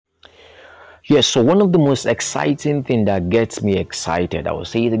Yes, so one of the most exciting thing that gets me excited, I would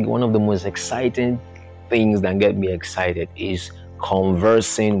say that one of the most exciting things that get me excited is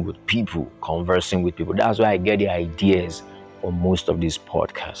conversing with people. Conversing with people. That's why I get the ideas for most of these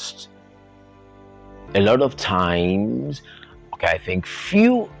podcasts. A lot of times, okay, I think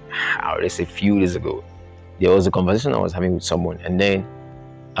I would say few days ago, there was a conversation I was having with someone, and then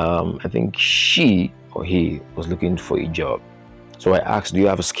I think she or he was looking for a job. So I asked, "Do you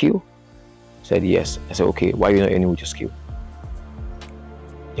have a skill?" Said yes. I said, "Okay, why are you not earning with your skill?"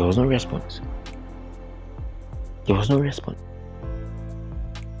 There was no response. There was no response.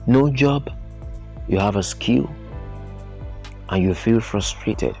 No job, you have a skill, and you feel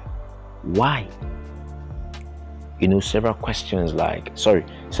frustrated. Why? Several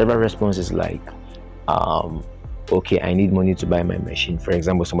responses like, okay, I need money to buy my machine. For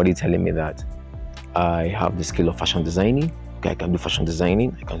example, somebody telling me that I have the skill of fashion designing. Okay, I can do fashion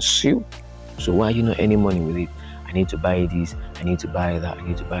designing, I can sew. So why are you not earning money with it? I need to buy this, I need to buy that, I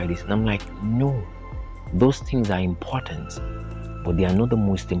need to buy this. And I'm like, no, those things are important, but they are not the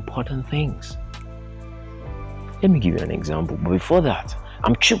most important things. Let me give you an example. But before that,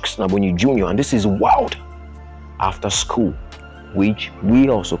 I'm Chuks Nabonyi Jr., and this is Wild After School, which we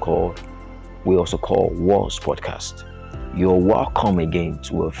also call WAS Podcast. You're welcome again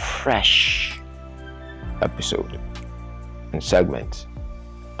to a fresh episode and segment.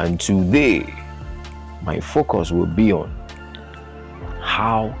 And today, my focus will be on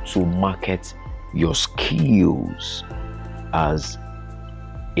how to market your skills as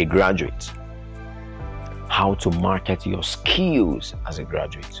a graduate. How to market your skills as a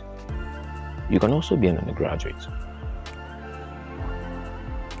graduate. You can also be an undergraduate.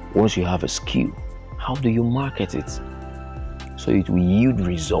 Once you have a skill, how do you market it so it will yield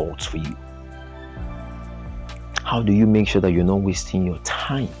results for you? How do you make sure that you're not wasting your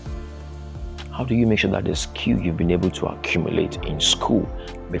time? How do you make sure that the skill you've been able to accumulate in school,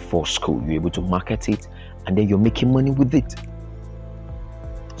 before school, you're able to market it, and then you're making money with it?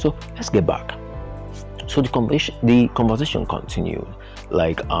 So let's get back. So the conversation continued.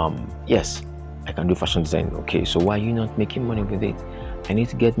 Like, yes, I can do fashion design. Okay, so why are you not making money with it? I need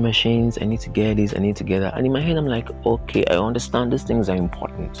to get machines, I need to get this, I need to get that. And in my head, I'm like, okay, I understand these things are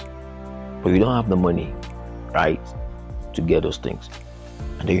important, but you don't have the money, right, to get those things.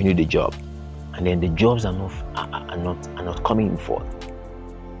 And then you need a job. And then the jobs are not coming forth.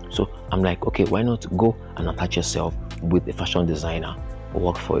 So I'm like, okay, why not go and attach yourself with a fashion designer,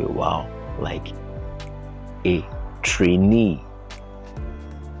 work for a while, like a trainee.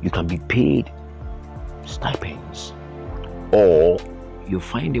 You can be paid stipends, or you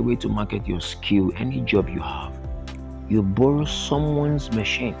find a way to market your skill. Any job you have, you borrow someone's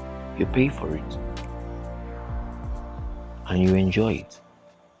machine, you pay for it, and you enjoy it.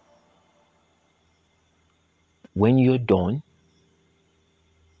 When you're done,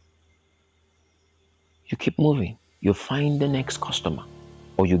 you keep moving. You find the next customer,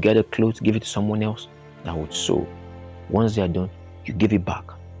 or you get a clothes, give it to someone else that would sew. Once they are done, you give it back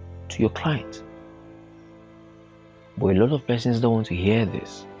to your client. But a lot of persons don't want to hear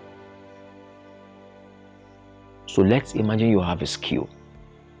this. So let's imagine you have a skill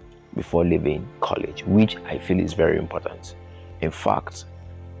before leaving college, which I feel is very important. In fact,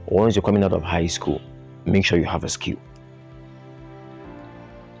 once you're coming out of high school, make sure you have a skill.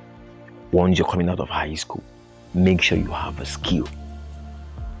 Once you're coming out of high school, make sure you have a skill.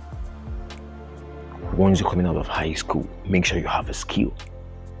 Once you're coming out of high school, make sure you have a skill.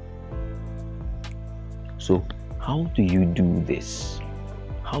 So, how do you do this?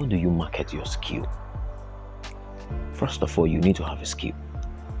 How do you market your skill? First of all, you need to have a skill.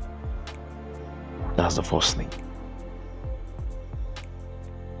 That's the first thing.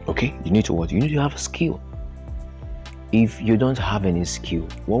 Okay, you need to what? You need to have a skill. If you don't have any skill,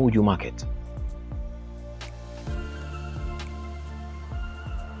 what would you market?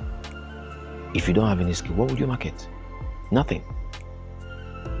 If you don't have any skill, what would you market? Nothing.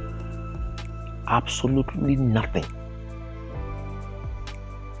 Absolutely nothing.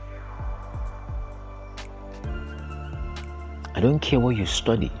 I don't care what you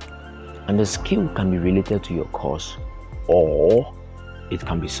study. And the skill can be related to your course, or it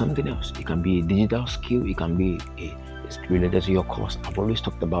can be something else. It can be a digital skill. It can be a skill related to your course. I've always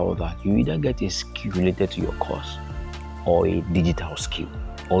talked about that. You either get a skill related to your course or a digital skill,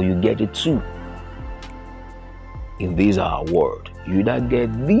 or you get it too. If these are a word, you either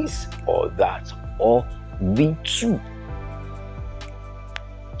get this or that, or the two.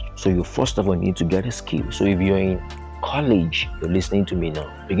 So you first of all need to get a skill. So if you're in college, you're listening to me now,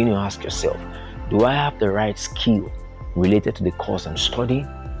 begin to ask yourself, do I have the right skill related to the course I'm studying?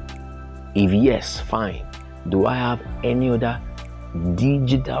 If yes, fine. Do I have any other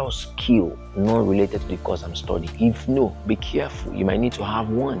digital skill not related to the course I'm studying? If no, be careful. You might need to have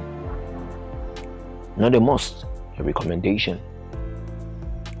one. Not a must, a recommendation.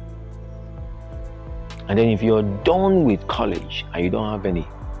 And then if you're done with college and you don't have any,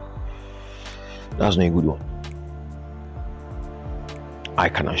 that's not a good one. I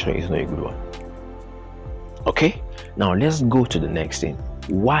can assure you it's not a good one. Okay? Now let's go to the next thing.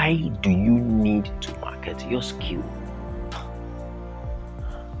 Why do you need to market your skill?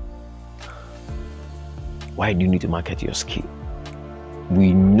 Why do you need to market your skill?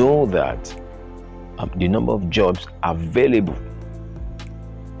 We know that the number of jobs available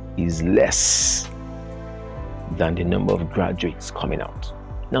is less than the number of graduates coming out.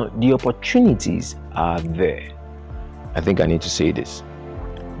 Now, the opportunities are there. I think I need to say this.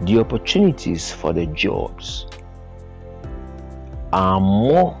 The opportunities for the jobs are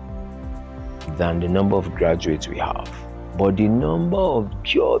more than the number of graduates we have. But the number of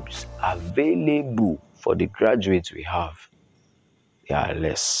jobs available for the graduates we have, they are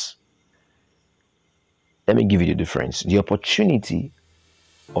less. Let me give you the difference. The opportunity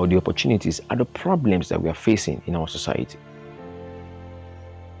or the opportunities are the problems that we are facing in our society.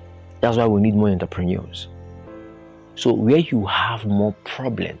 That's why we need more entrepreneurs. So where you have more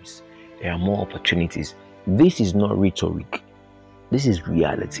problems, there are more opportunities. This is not rhetoric. This is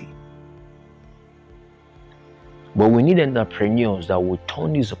reality. But we need entrepreneurs that will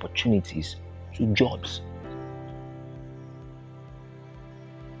turn these opportunities to jobs.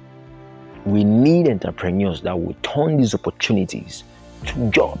 We need entrepreneurs that will turn these opportunities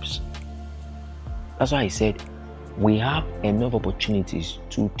to jobs. That's why I said we have enough opportunities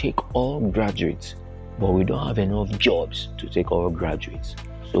to take all graduates, but we don't have enough jobs to take all graduates.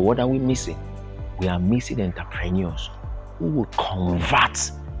 So what are we missing? We are missing entrepreneurs who will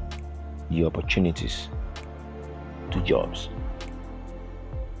convert the opportunities to jobs.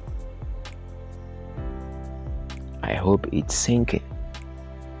 I hope it's sinking.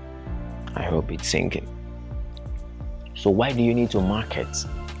 I hope it's sinking. So why do you need to market?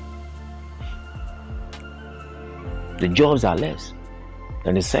 The jobs are less.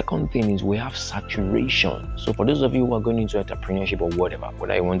 And the second thing is we have saturation. So for those of you who are going into entrepreneurship or whatever,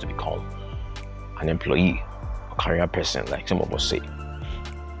 whether you want to become an employee or career person, like some of us say,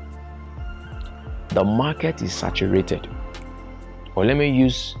 the market is saturated. Or let me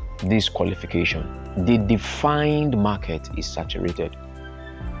use this qualification. The defined market is saturated.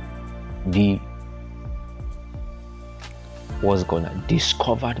 The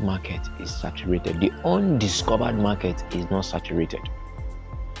discovered market is saturated. The undiscovered market is not saturated.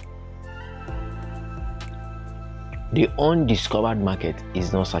 The undiscovered market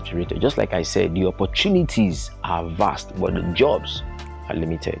is not saturated. Just like I said, the opportunities are vast, but the jobs are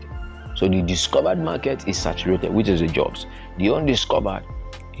limited. So the discovered market is saturated, which is the jobs. The undiscovered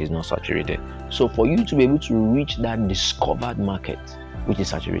is not saturated. So for you to be able to reach that discovered market, which is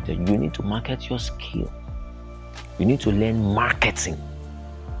saturated, you need to market your skill. You need to learn marketing.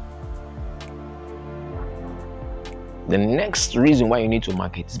 The next reason why you need to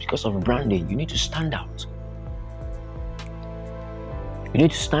market is because of branding. You need to stand out. You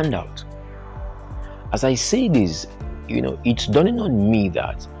need to stand out. As I say this, it's dawning on me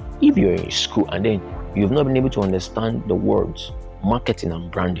that if you're in school and then you've not been able to understand the words marketing and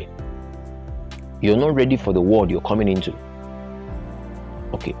branding, you're not ready for the world you're coming into.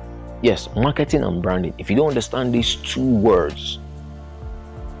 Okay, yes, marketing and branding. If you don't understand these two words,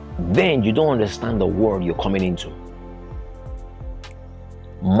 then you don't understand the world you're coming into.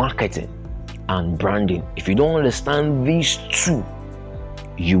 Marketing and branding. If you don't understand these two,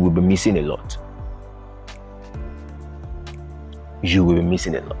 you will be missing a lot. You will be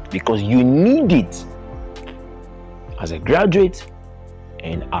missing a lot because you need it as a graduate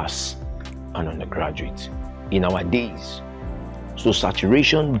and as an undergraduate in our days. So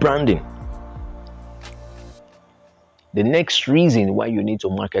saturation, branding. The next reason why you need to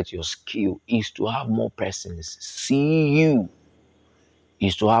market your skill is to have more persons see you.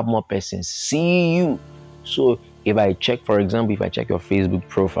 Is to have more persons see you. So if I check, for example, if I check your Facebook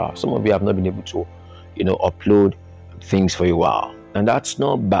profile, some of you have not been able to, upload things for a while. And that's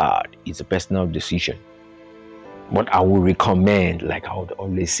not bad. It's a personal decision. But I would recommend, like I would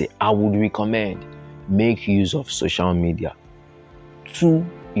always say, I would recommend make use of social media to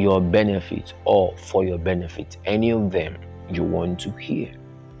your benefit or for your benefit. Any of them you want to hear.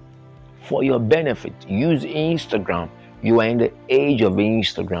 For your benefit, use Instagram. You are in the age of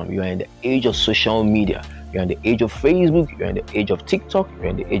Instagram. You are in the age of social media. You're in the age of Facebook. You're in the age of TikTok. You're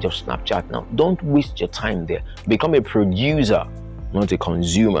in the age of Snapchat. Now, don't waste your time there. Become a producer, not a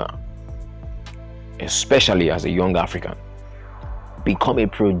consumer. especially as a young African. Become a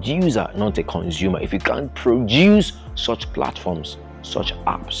producer, not a consumer. If you can't produce such platforms, such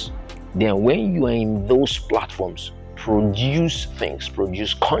apps, then when you are in those platforms, produce things,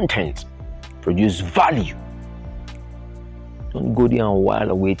 produce content, produce value. Don't go there and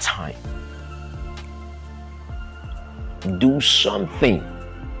while away time. Do something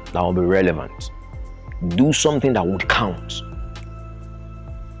that will be relevant. Do something that would count.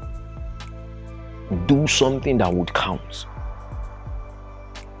 Do something that would count.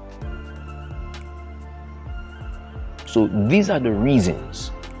 So these are the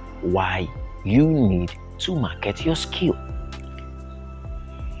reasons why you need to market your skill.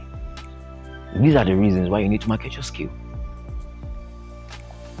 These are the reasons why you need to market your skill.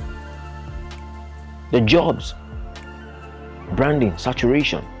 The jobs, branding,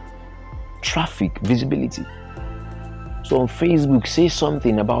 saturation, traffic, visibility. So on Facebook, say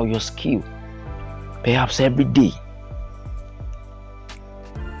something about your skill, perhaps every day,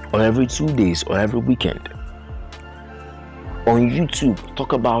 or every 2 days, or every weekend. On YouTube,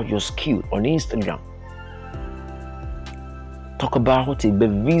 talk about your skill. On Instagram, talk about it, be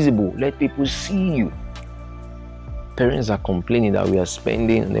visible, let people see you. Parents are complaining that we are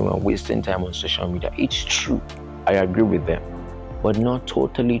spending and they were wasting time on social media. It's true, I agree with them, but not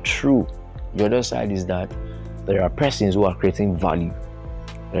totally true. The other side is that there are persons who are creating value.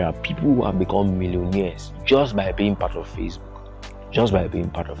 There are people who have become millionaires just by being part of Facebook, just by being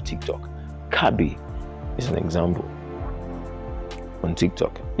part of TikTok. Kabi is an example. On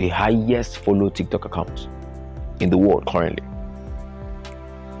TikTok, the highest followed TikTok account in the world currently.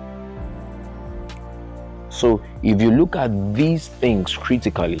 So if you look at these things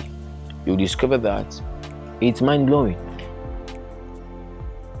critically, you'll discover that it's mind-blowing.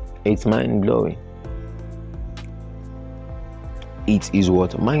 It's mind-blowing. It is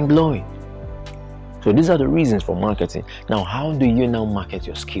what? Mind-blowing. So these are the reasons for marketing. Now, how do you now market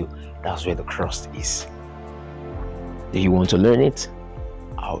your skill? That's where the crust is. Do you want to learn it?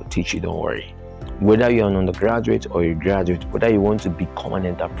 I'll teach you, don't worry. Whether you're an undergraduate or a graduate, whether you want to become an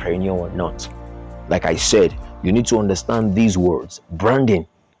entrepreneur or not, like I said, you need to understand these words: branding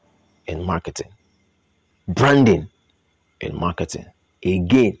and marketing. Branding and marketing.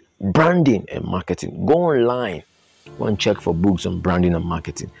 Again, branding and marketing. Go online, go and check for books on branding and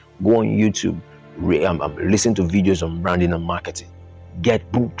marketing. Go on YouTube, listen to videos on branding and marketing. Get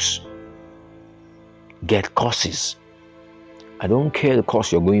books, get courses. I don't care the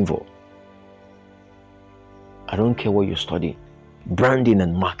course you're going for. I don't care what you're studying. Branding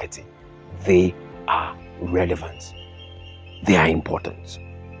and marketing, they are relevant. They are important.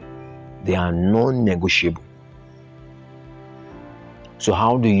 They are non-negotiable. So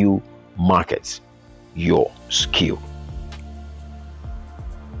how do you market your skill?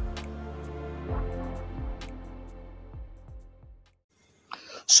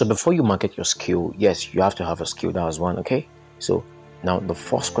 So before you market your skill, yes, you have to have a skill. That was one, okay? So now the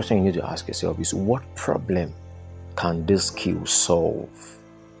first question you need to ask yourself is, what problem can this skill solve?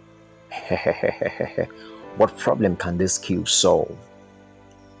 What problem can this skill solve?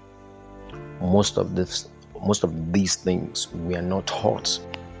 Most of these things we are not taught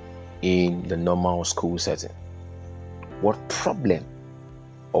in the normal school setting. What problem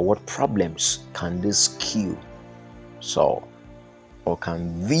or what problems can this skill solve? Or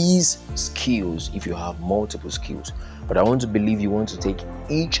can these skills, if you have multiple skills, but I want to believe you want to take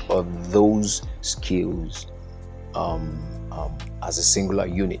each of those skills as a singular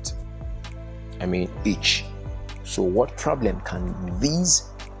unit. I mean each. So what problem can these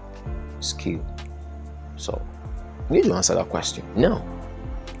skills solve? You need to answer that question now.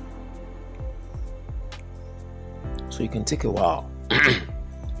 So you can take a while.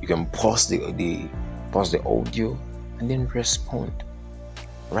 You can pause the audio and then respond.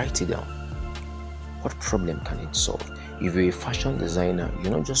 Write it down. What problem can it solve? If you're a fashion designer,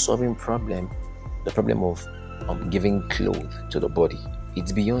 you're not just solving the problem of giving clothes to the body.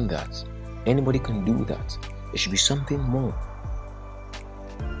 It's beyond that. Anybody can do that. There should be something more.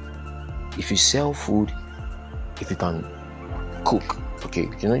 If you sell food, if you can cook, okay,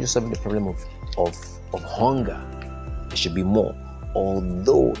 you're not just solving the problem of hunger. There should be more.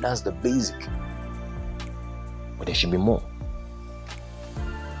 Although that's the basic, but there should be more.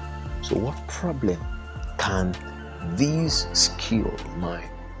 So what problem can these skills of mine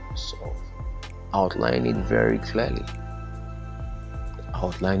solve? Outline it very clearly.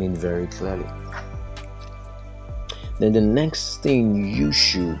 Outline it very clearly. Then the next thing you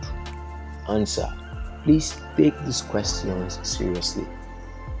should answer, please take these questions seriously.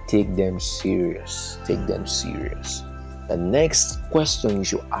 Take them serious. Take them serious. The next question you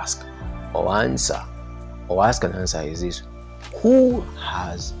should ask or answer or ask and answer is this: who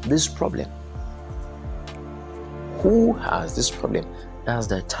has this problem? Who has this problem? That's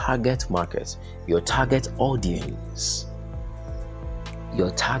the target market, your target audience. Your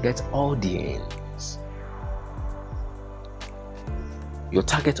target audience. Your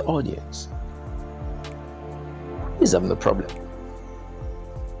target audience. Who is having the problem?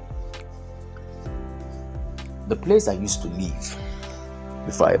 The place I used to live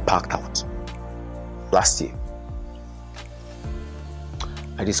before I packed out last year,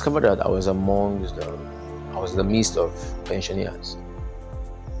 I discovered that I was in the midst of pensioners.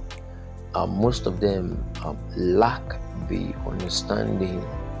 Most of them lack the understanding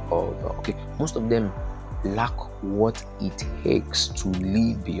of, most of them lack what it takes to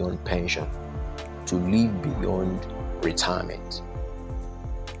live beyond pension, to live beyond retirement.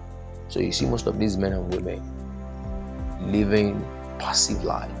 So you see most of these men and women living passive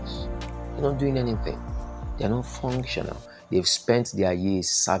lives. They're not doing anything. They're not functional. They've spent their years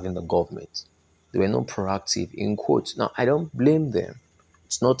serving the government. They were not proactive, in quotes. Now, I don't blame them.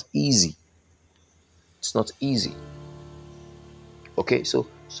 It's not easy. It's not easy. Okay, so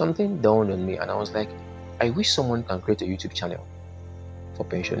something dawned on me and I was like, I wish someone can create a YouTube channel for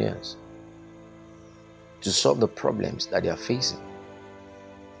pensioners to solve the problems that they are facing.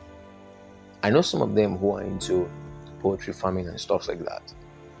 I know some of them who are into poultry farming and stuff like that.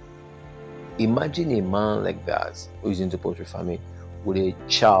 Imagine a man like that who is into poultry farming with a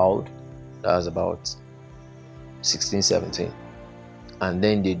child that's about 16, 17, and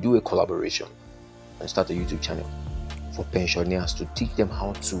then they do a collaboration and start a YouTube channel for pensioners to teach them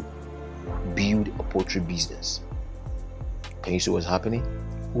how to build a poultry business. Can you see what's happening?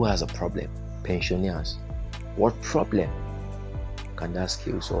 Who has a problem? Pensioners. What problem can that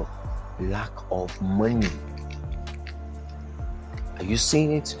skill solve? Lack of money. Are you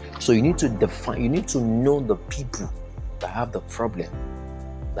seeing it? So you need to define, you need to know the people that have the problem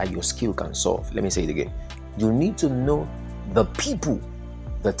that your skill can solve. Let me say it again. You need to know the people,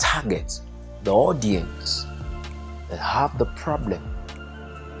 the target, the audience that have the problem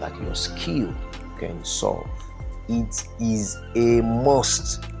that your skill can solve. It is a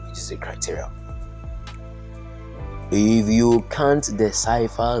must. It is a criteria. If you can't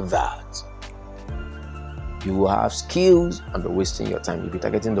decipher that, you will have skills and be wasting your time. You'll be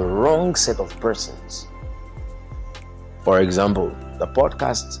targeting the wrong set of persons. For example, the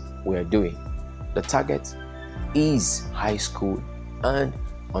podcast we're doing, the target is high school and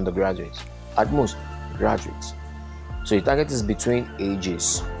undergraduates, at most graduates. So your target is between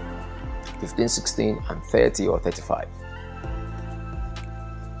ages 15, 16 and 30 or 35.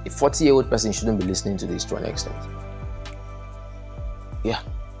 A 40-year-old person shouldn't be listening to this to an extent. Yeah.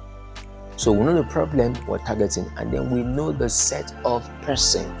 So we know the problem we're targeting, and then we know the set of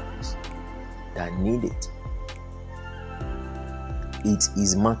persons that need it. It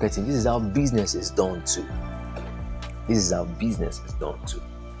is marketing. This is how business is done too. This is how business is done too.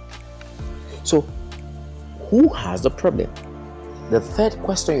 So, who has the problem? The third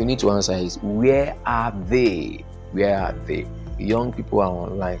question you need to answer is, where are they? Where are they? Young people are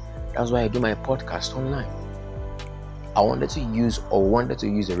online. That's why I do my podcast online. I wanted to use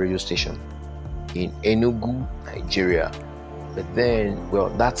a radio station in Enugu, Nigeria. But then, well,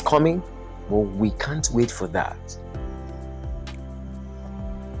 that's coming. Well, we can't wait for that.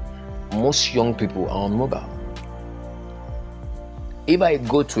 Most young people are on mobile. If I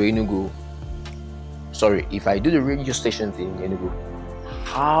go to Enugu, if I do the radio station thing in Enugu,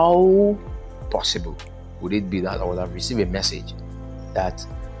 how possible would it be that I would have received a message that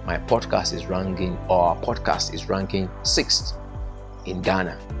my podcast is ranking, or our podcast is ranking 6th in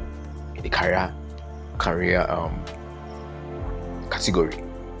Ghana in the career category?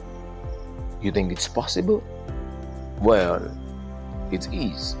 You think it's possible? Well, it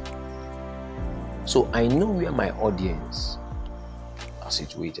is. So I know where my audience are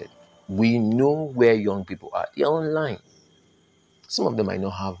situated. We know where young people are. They're online. Some of them might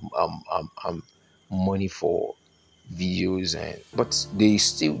not have money for videos, but they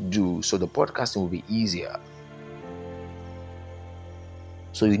still do. So the podcasting will be easier.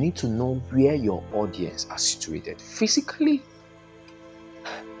 So you need to know where your audience are situated physically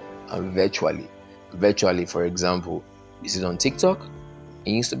and virtually. Virtually, for example, this is on TikTok,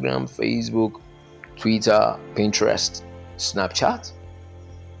 Instagram, Facebook, Twitter, Pinterest, Snapchat.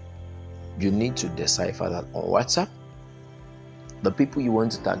 You need to decipher that on WhatsApp. The people you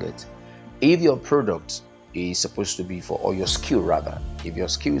want to target. If your product is supposed to be for, or your skill rather, if your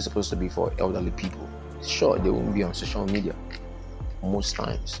skill is supposed to be for elderly people, sure, they won't be on social media. Most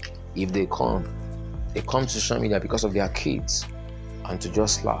times, if they come to social media because of their kids. and to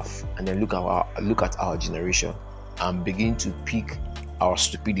just laugh and then look at our generation and begin to pick our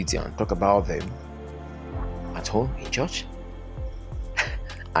stupidity and talk about them at home, in church,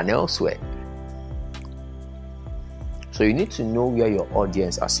 and elsewhere. So you need to know where your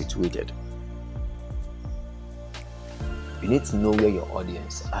audience are situated. You need to know where your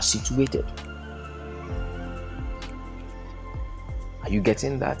audience are situated. Are you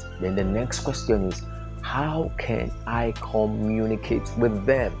getting that? Then the next question is, how can I communicate with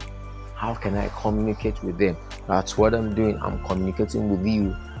them? How can I communicate with them? That's what I'm doing. I'm communicating with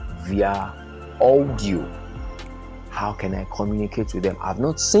you via audio. How can I communicate with them? I've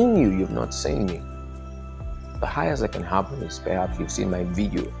not seen you. You've not seen me. The highest that can happen is perhaps you've seen my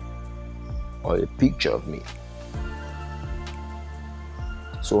video or a picture of me.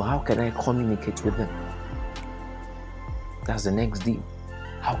 So how can I communicate with them? That's the next deal.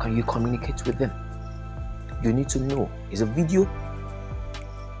 How can you communicate with them? You need to know. Is it video?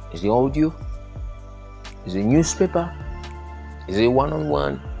 Is it audio? Is it newspaper? Is it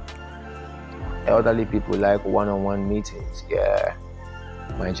one-on-one? Elderly people like one-on-one meetings. Yeah.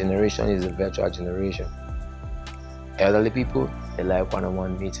 My generation is a virtual generation. Elderly people, they like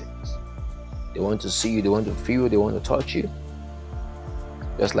one-on-one meetings. They want to see you, they want to feel you, they want to touch you.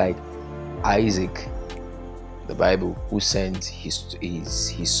 Just like Isaac, the Bible, who sent his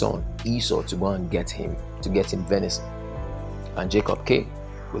son Esau to go and get him venison. And Jacob came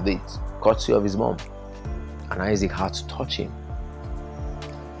with it, courtesy of his mom. And Isaac had to touch him.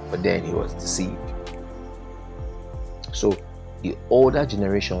 But then he was deceived. So the older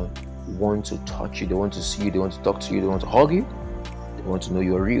generation want to touch you, they want to see you, they want to talk to you, they want to hug you, they want to know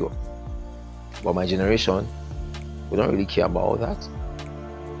you're real. But my generation, we don't really care about all that.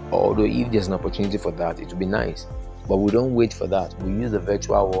 Although if there's an opportunity for that, it would be nice. But we don't wait for that. We use the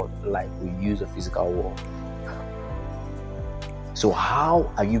virtual world like we use the physical world. So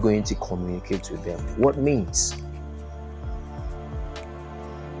how are you going to communicate with them? What means?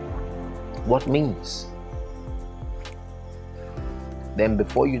 What means? Then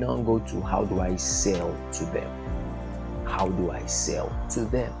before you now go to how do I sell to them? How do I sell to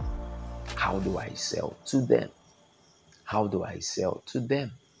them? How do I sell to them? How do I sell to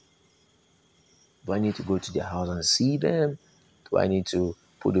them? Do I need to go to their house and see them? Do I need to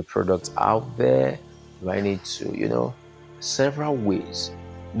put the product out there? Do I need to, several ways.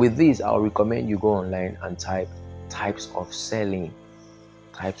 With this, I'll recommend you go online and type types of selling.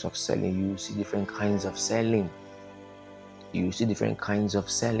 Types of selling. You see different kinds of selling. You see different kinds of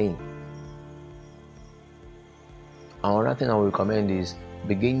selling. Another thing I will recommend is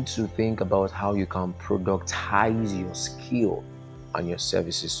begin to think about how you can productize your skill and your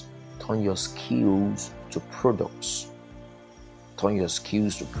services. Turn your skills to products. Turn your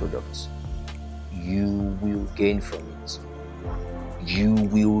skills to products. You will gain from it. You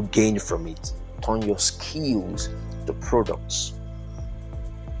will gain from it. Turn your skills to products.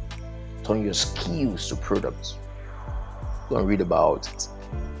 Turn your skills to products. Go and read about it.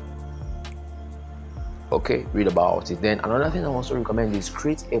 Okay, read about it. Then another thing I also recommend is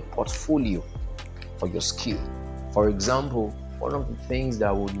create a portfolio for your skill. For example, one of the things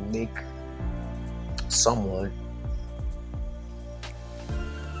that would make someone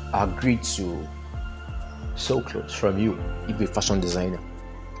agree to sew clothes from you, if you're a fashion designer,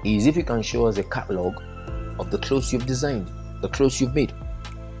 is if you can show us a catalog of the clothes you've designed, the clothes you've made.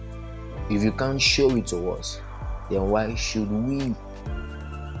 If you can't show it to us, then why should we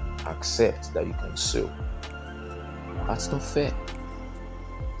accept that you can sew? That's not fair.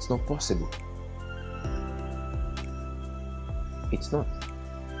 It's not possible. It's not.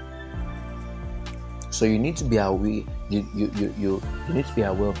 So you need to be aware. You need to be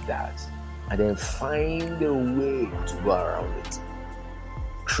aware of that, and then find a way to go around it.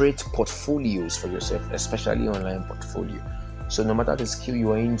 Create portfolios for yourself, especially online portfolio. So no matter the skill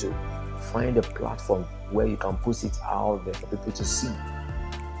you are into, find a platform where you can put it out there for people to see.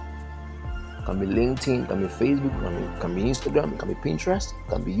 It can be LinkedIn, it can be Facebook, it can be Instagram, it can be Pinterest, it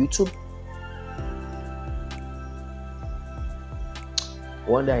can be YouTube.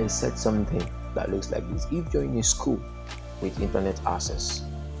 One day I said something that looks like this. If you're in a school with internet access,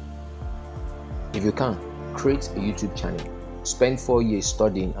 if you can, create a YouTube channel. Spend 4 years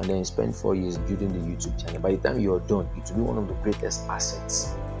studying and then spend 4 years building the YouTube channel. By the time you're done, it will be one of the greatest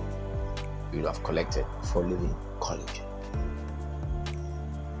assets you'd have collected for leaving college.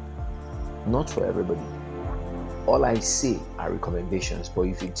 Not for everybody. All I say are recommendations, but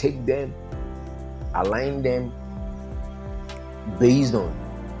if you take them, align them based on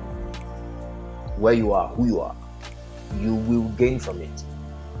where you are, who you are, you will gain from it.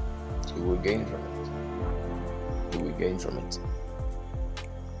 You will gain from it. You will gain from it.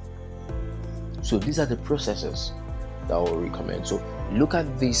 So these are the processes that I will recommend. So look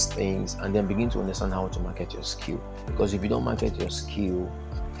at these things and then begin to understand how to market your skill. Because if you don't market your skill,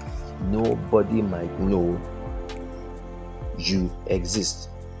 nobody might know you exist.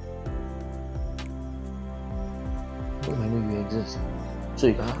 Nobody might know you exist. So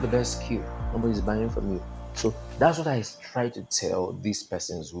you can have the best skill, nobody's buying from you. So that's what I try to tell these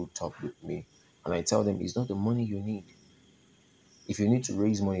persons who talk with me. And I tell them, it's not the money you need. If you need to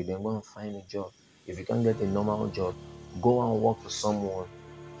raise money, then go and find a job. If you can't get a normal job, go and work for someone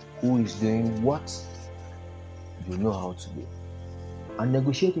who is doing what you know how to do and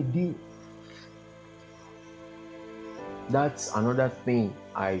negotiate a deal. That's another thing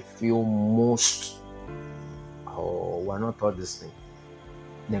I feel most, we're not taught this thing.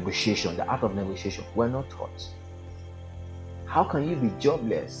 Negotiation, the art of negotiation, we're not taught. How can you be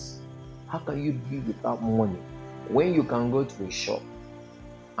jobless? How can you be without money when you can go to a shop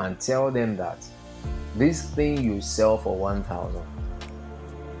and tell them that this thing you sell for 1,000,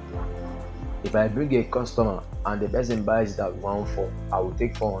 if I bring a customer and the person buys it at 1,400, I will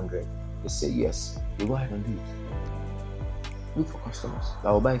take 400. They say yes, you go ahead and do it. Look for customers that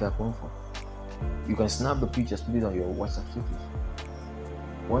will buy it at 1,400. You can snap the pictures, put it on your WhatsApp status.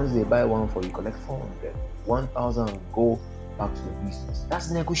 Once they buy 1,400, you collect 400, 1,000 and go back to the business.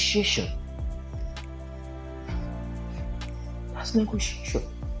 That's negotiation. That's negotiation.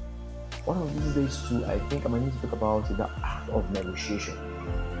 One of these days too, I think I might need to talk about the art of negotiation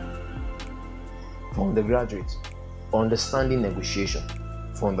for undergraduates. Understanding negotiation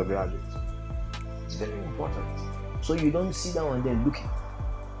for undergraduates. It's very important. So you don't sit down and then looking.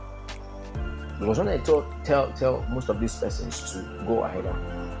 Because when I tell most of these persons to go ahead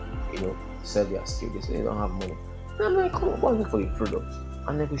and sell their skill, they say they don't have money. And I'm like, come on, go and look for your product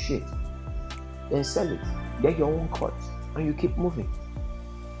and negotiate. Then sell it. Get your own cut. And you keep moving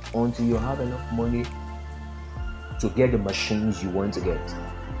until you have enough money to get the machines you want to get,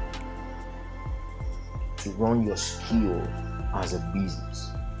 to run your skill as a business.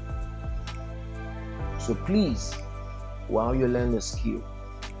 So please, while you learn the skill,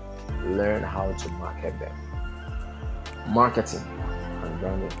 learn how to market them. Marketing and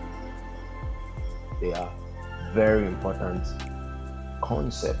branding, they are very important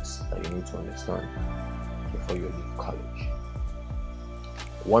concepts that you need to understand before you leave college.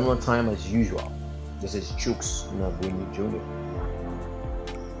 One more time, as usual, this is Chooks Navwini Jr.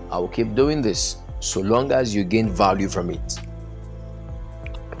 I will keep doing this so long as you gain value from it.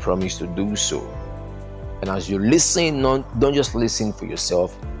 I promise to do so. And as you listen, don't just listen for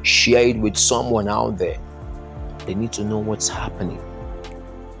yourself, share it with someone out there. They need to know what's happening.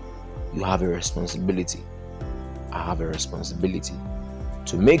 You have a responsibility. I have a responsibility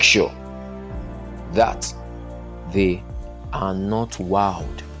to make sure that they are not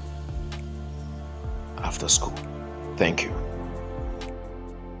wowed after school. Thank you.